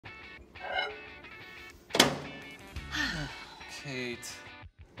Kate,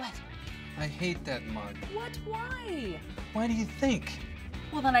 What? I hate that mug. What? Why? Why do you think?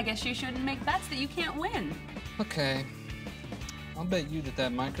 Well, then I guess you shouldn't make bets that you can't win. Okay, I'll bet you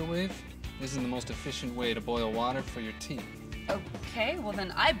that microwave isn't the most efficient way to boil water for your tea. Okay, well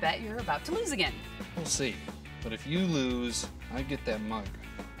then I bet you're about to lose again. We'll see. But if you lose, I get that mug.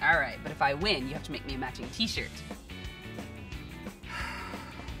 All right, but if I win, you have to make me a matching t-shirt.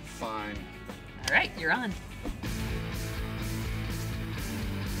 Fine. All right, you're on.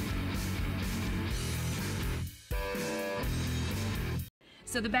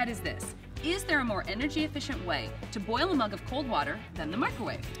 So the bet is this. Is there a more energy efficient way to boil a mug of cold water than the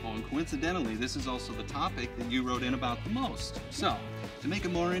microwave? Oh, and coincidentally, this is also the topic that you wrote in about the most. So, to make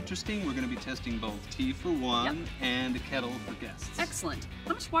it more interesting, we're going to be testing both tea for one and a kettle for guests. Excellent.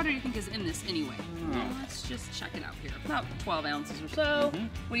 How much water do you think is in this anyway? Well, let's just check it out here. About 12 ounces or so.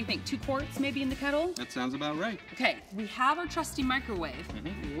 What do you think, 2 quarts maybe in the kettle? That sounds about right. Okay, we have our trusty microwave.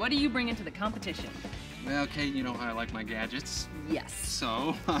 What do you bring into the competition? Well, Kate, you know how I like my gadgets. Yes.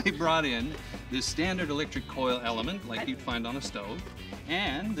 So, I brought in this standard electric coil element like you'd find on a stove,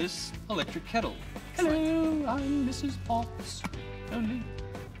 and this electric kettle. Hello, I'm Mrs. Potts. Only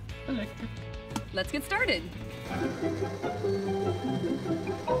electric. Let's get started.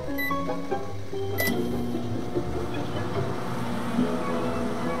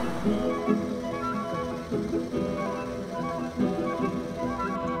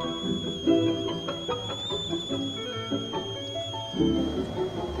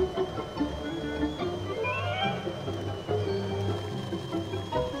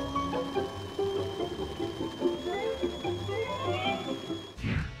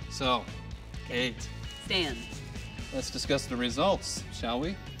 So, Kate, Stand. let's discuss the results, shall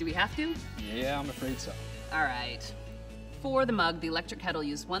we? Do we have to? Yeah, I'm afraid so. All right. For the mug, the electric kettle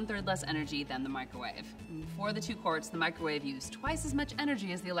used 1/3 less energy than the microwave. And for the 2 quarts, the microwave used twice as much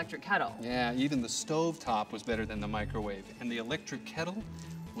energy as the electric kettle. Yeah, even the stovetop was better than the microwave, and the electric kettle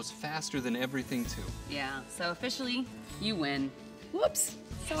was faster than everything, too. Yeah, so officially, you win. Whoops,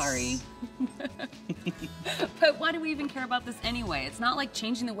 sorry. But why do we even care about this anyway? It's not like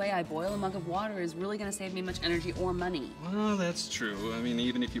changing the way I boil a mug of water is really gonna save me much energy or money. Well, that's true. I mean,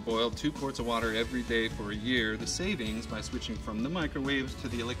 even if you boiled 2 quarts of water every day for a year, the savings by switching from the microwaves to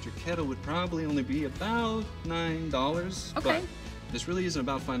the electric kettle would probably only be about $9. Okay. But this really isn't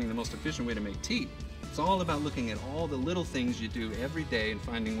about finding the most efficient way to make tea. It's all about looking at all the little things you do every day and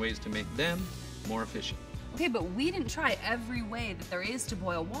finding ways to make them more efficient. Okay, but we didn't try every way that there is to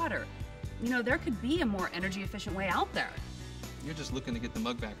boil water. You know, there could be a more energy efficient way out there. You're just looking to get the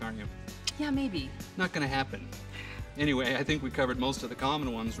mug back, aren't you? Yeah, maybe. Not gonna happen. Anyway, I think we covered most of the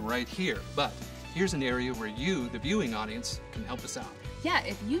common ones right here, but here's an area where you, the viewing audience, can help us out. Yeah,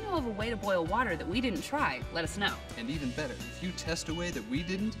 if you know of a way to boil water that we didn't try, let us know. And even better, if you test a way that we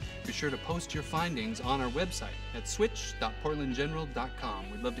didn't, be sure to post your findings on our website at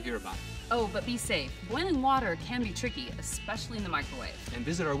switch.portlandgeneral.com. We'd love to hear about it. Oh, but be safe. Boiling water can be tricky, especially in the microwave. And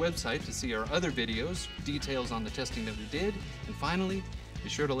visit our website to see our other videos, details on the testing that we did, and finally, be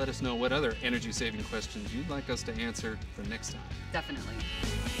sure to let us know what other energy-saving questions you'd like us to answer for next time. Definitely.